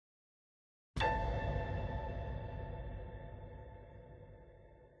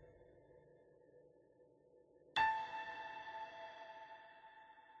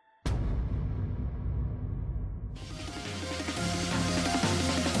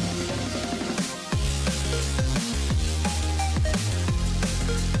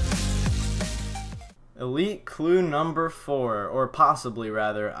Elite clue number 4, or possibly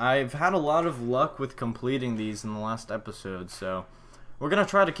rather. I've had a lot of luck with completing these in the last episode, so we're going to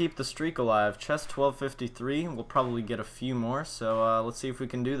try to keep the streak alive. Chest 1253, we'll probably get a few more, so let's see if we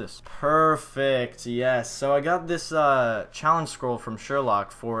can do this. Perfect, yes. So I got this challenge scroll from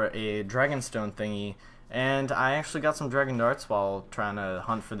Sherlock for a Dragonstone thingy, and I actually got some Dragon Darts while trying to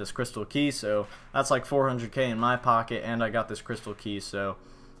hunt for this crystal key, so that's like 400k in my pocket, and I got this crystal key, so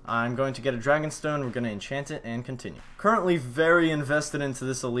I'm going to get a Dragonstone, we're going to enchant it, and continue. Currently very invested into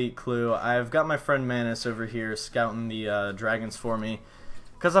this elite clue. I've got my friend Manus over here scouting the dragons for me,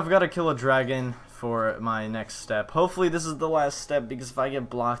 because I've got to kill a dragon for my next step. Hopefully this is the last step, because if I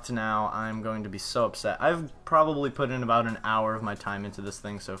get blocked now, I'm going to be so upset. I've probably put in about an hour of my time into this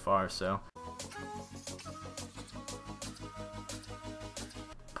thing so far, so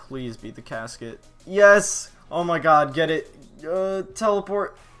please be the casket. Yes! Oh my god, get it.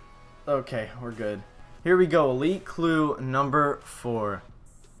 Teleport. Okay, we're good. Here we go, elite clue number 4.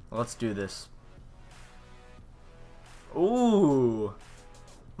 Let's do this. Ooh!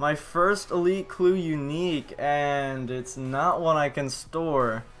 My first elite clue unique, and it's not one I can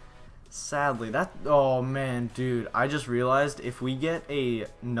store. Sadly, oh man, dude, I just realized if we get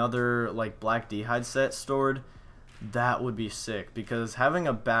another, like, black d'hide set stored, that would be sick, because having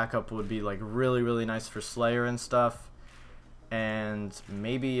a backup would be like really nice for Slayer and stuff, and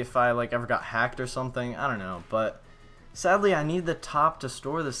maybe if I like ever got hacked or something, I don't know, but sadly I need the top to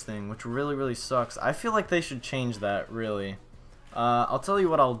store this thing, which really sucks. I feel like they should change that, really. I'll tell you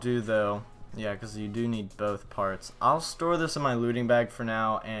what I'll do though, yeah, because you do need both parts. I'll store this in my looting bag for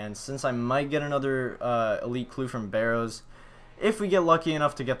now, and since I might get another elite clue from Barrows, if we get lucky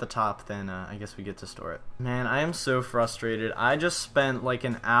enough to get the top, then I guess we get to store it. Man, I am so frustrated. I just spent like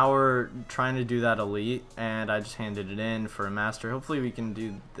an hour trying to do that elite, and I just handed it in for a master. Hopefully we can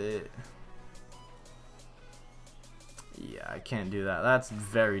do the... Yeah, I can't do that. That's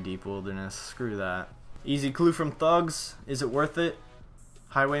very deep wilderness. Screw that. Easy clue from Thugs. Is it worth it?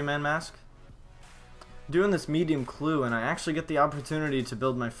 Highwayman mask? Doing this medium clue, and I actually get the opportunity to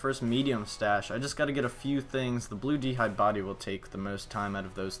build my first medium stash. I just gotta get a few things. The blue d'hide body will take the most time out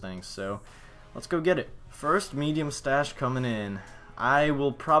of those things, so let's go get it. First medium stash coming in. I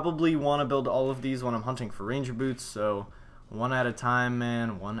will probably want to build all of these when I'm hunting for ranger boots, so one at a time,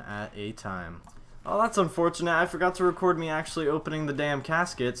 man, one at a time. Oh, that's unfortunate. I forgot to record me actually opening the damn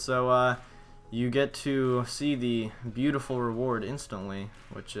casket, so you get to see the beautiful reward instantly,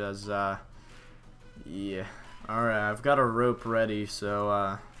 which is yeah. Alright, I've got a rope ready,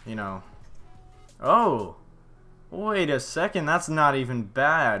 so, you know. Oh! Wait a second, that's not even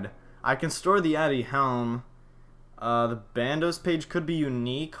bad. I can store the Addy Helm. The Bandos page could be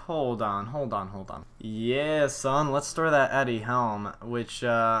unique. Hold on. Yeah, son, let's store that Addy Helm, which,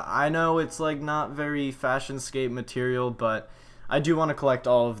 I know it's, like, not very fashionscape material, but I do want to collect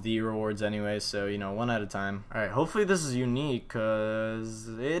all of the rewards anyway, so, you know, one at a time. Alright, hopefully this is unique, because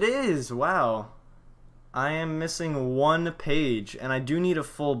it is! Wow. I am missing one page, and I do need a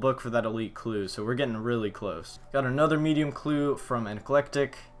full book for that elite clue, so we're getting really close. Got another medium clue from an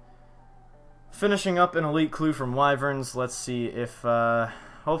Eclectic. Finishing up an elite clue from Wyverns. Let's see if,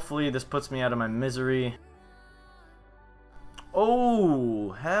 hopefully this puts me out of my misery.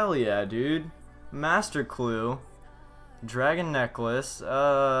 Oh, hell yeah, dude. Master clue. Dragon necklace.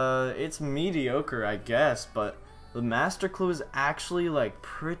 It's mediocre, I guess, but the master clue is actually, like,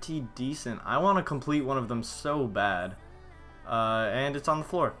 pretty decent. I want to complete one of them so bad. And it's on the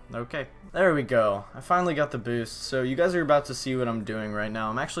floor. Okay. There we go. I finally got the boost. So you guys are about to see what I'm doing right now.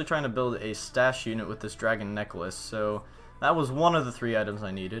 I'm actually trying to build a stash unit with this dragon necklace. So that was one of the 3 items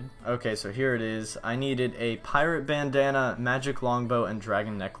I needed. Okay, so here it is. I needed a pirate bandana, magic longbow, and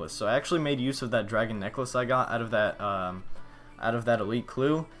dragon necklace. So I actually made use of that dragon necklace I got out of that elite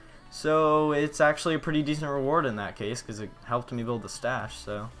clue. So it's actually a pretty decent reward in that case, because it helped me build the stash,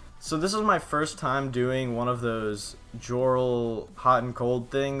 so this is my first time doing one of those Joral hot and cold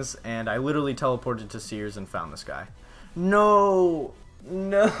things, and I literally teleported to Sears and found this guy. No!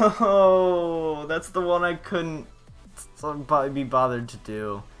 That's the one I couldn't be bothered to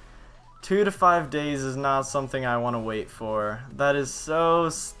do. 2 to 5 days is not something I want to wait for. That is so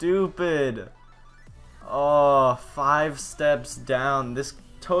stupid. Oh, 5 steps down. This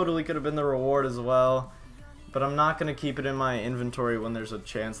totally could have been the reward as well, but I'm not going to keep it in my inventory when there's a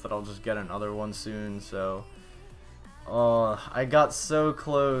chance that I'll just get another one soon, so oh, I got so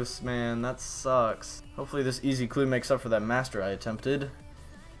close, man. That sucks. Hopefully this easy clue makes up for that master I attempted.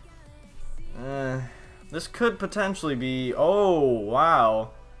 This could potentially be, oh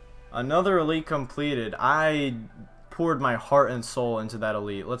wow, another elite completed. I poured my heart and soul into that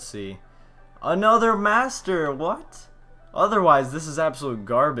elite. Let's see. Another master, what? Otherwise, this is absolute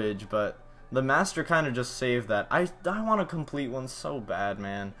garbage, but the master kind of just saved that. I want to complete one so bad,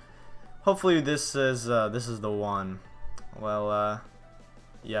 man. Hopefully this is the one. Well,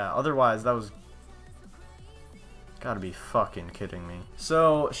 yeah, otherwise that was... Gotta be fucking kidding me.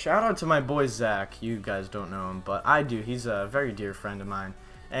 So, shout out to my boy Zach. You guys don't know him, but I do. He's a very dear friend of mine.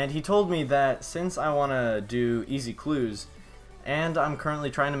 And he told me that since I want to do easy clues, and I'm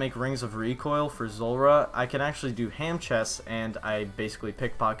currently trying to make rings of recoil for Zulra, I can actually do ham chests, and I basically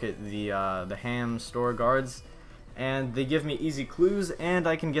pickpocket the ham store guards. And they give me easy clues, and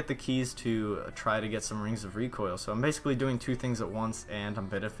I can get the keys to try to get some rings of recoil. So I'm basically doing two things at once, and I'm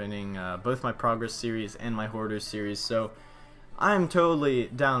benefiting both my Progress series and my Hoarders series. So I'm totally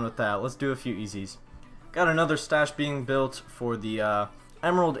down with that. Let's do a few easies. Got another stash being built for the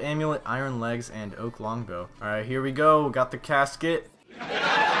Emerald Amulet, Iron Legs, and Oak Longbow. Alright, here we go. Got the casket.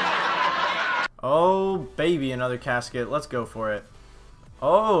 Oh, baby, another casket. Let's go for it.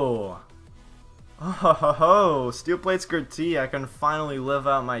 Oh! Oh ho ho ho! Steel plate skirt tee, I can finally live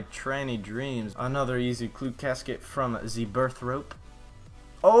out my tranny dreams. Another easy clue casket from the birth rope.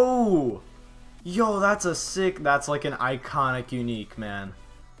 Oh! Yo, that's a sick, that's like an iconic unique, man.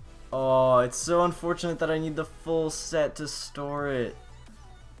 Oh, it's so unfortunate that I need the full set to store it.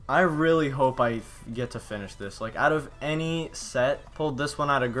 I really hope I get to finish this. Like, out of any set, pulled this one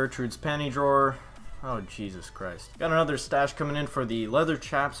out of Gertrude's panty drawer. Oh, Jesus Christ. Got another stash coming in for the leather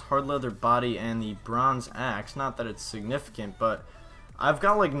chaps, hard leather body, and the bronze axe. Not that it's significant, but I've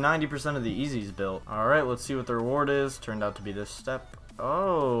got like 90% of the easies built. Alright, let's see what the reward is. Turned out to be this step.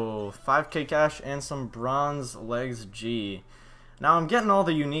 Oh, 5k cash and some bronze legs G. Now I'm getting all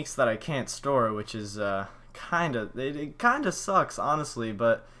the uniques that I can't store, which is it kinda sucks, honestly,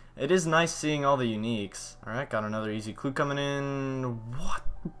 but it is nice seeing all the uniques. Alright, got another easy clue coming in. What?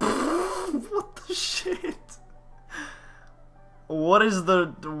 What the shit? What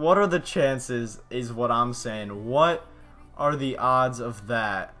are the chances is what I'm saying. What are the odds of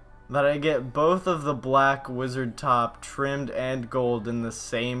that I get both of the black wizard top trimmed and gold in the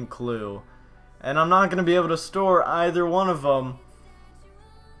same clue, and I'm not gonna be able to store either one of them?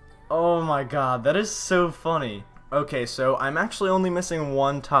 Oh my god, that is so funny. Okay, so I'm actually only missing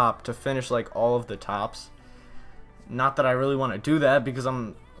one top to finish like all of the tops. Not that I really want to do that because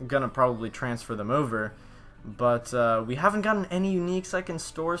I'm gonna probably transfer them over, but we haven't gotten any uniques I can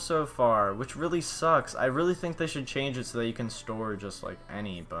store so far, which really sucks. I really think they should change it so that you can store just like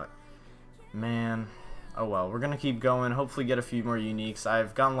any, but man, oh well, we're gonna keep going, hopefully get a few more uniques.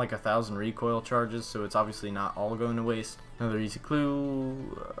 I've gotten like 1,000 recoil charges, so it's obviously not all going to waste. Another easy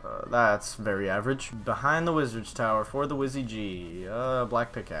clue, that's very average. Behind the wizard's tower for the Wizzy G,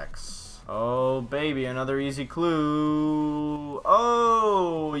 black pickaxe. Oh baby, another easy clue.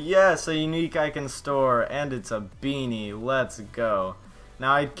 Oh yes, a unique I can store, and it's a beanie. Let's go.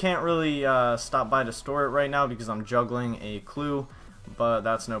 Now I can't really stop by to store it right now because I'm juggling a clue, but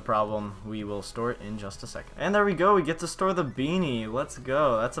that's no problem. We will store it in just a second. And there we go, we get to store the beanie. Let's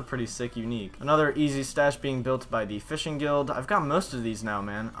go. That's a pretty sick unique. Another easy stash being built by the Fishing Guild. I've got most of these now,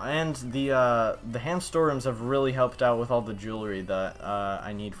 man. And the ham storerooms have really helped out with all the jewelry that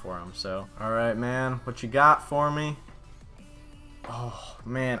I need for them. So, alright, man. What you got for me? Oh,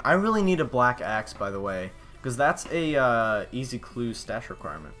 man. I really need a black axe, by the way, because that's a easy clue stash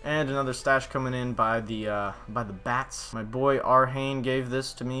requirement. And another stash coming in by the bats. My boy Arhane gave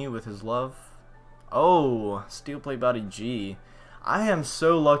this to me with his love. Oh, steel plate body G. I am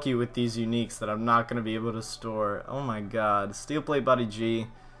so lucky with these uniques that I'm not gonna be able to store. Oh my god, steel plate body G.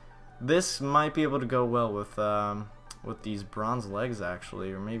 This might be able to go well with these bronze legs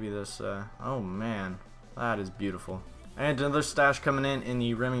actually, or maybe this. Oh man, that is beautiful. And another stash coming in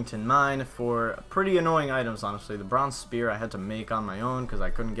the Remington mine for pretty annoying items, honestly. The bronze spear I had to make on my own because I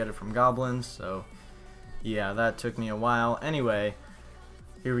couldn't get it from goblins, so yeah, that took me a while. Anyway,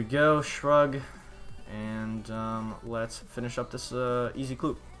 here we go, shrug, and let's finish up this easy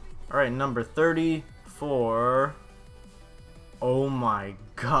clue. Alright, number 34. Oh my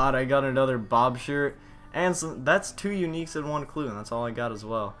god, I got another Bob shirt, and that's 2 uniques in 1 clue, and that's all I got as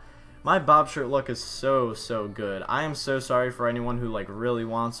well. My Bob shirt luck is so good. I am so sorry for anyone who like really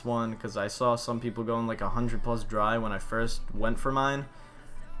wants one, because I saw some people going like 100+ dry when I first went for mine.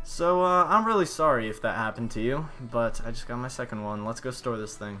 So I'm really sorry if that happened to you, but I just got my second one. Let's go store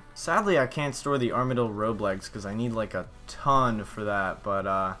this thing. Sadly, I can't store the Armadillo robe legs because I need like a ton for that,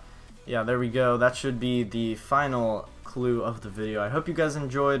 but yeah, there we go. That should be the final clue of the video. I hope you guys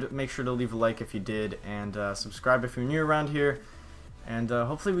enjoyed. Make sure to leave a like if you did, and subscribe if you're new around here. And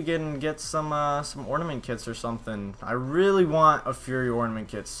hopefully we can get some ornament kits or something. I really want a Fury ornament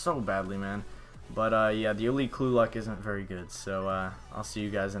kit so badly, man. But yeah, the elite clue luck isn't very good. So I'll see you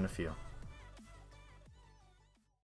guys in a few.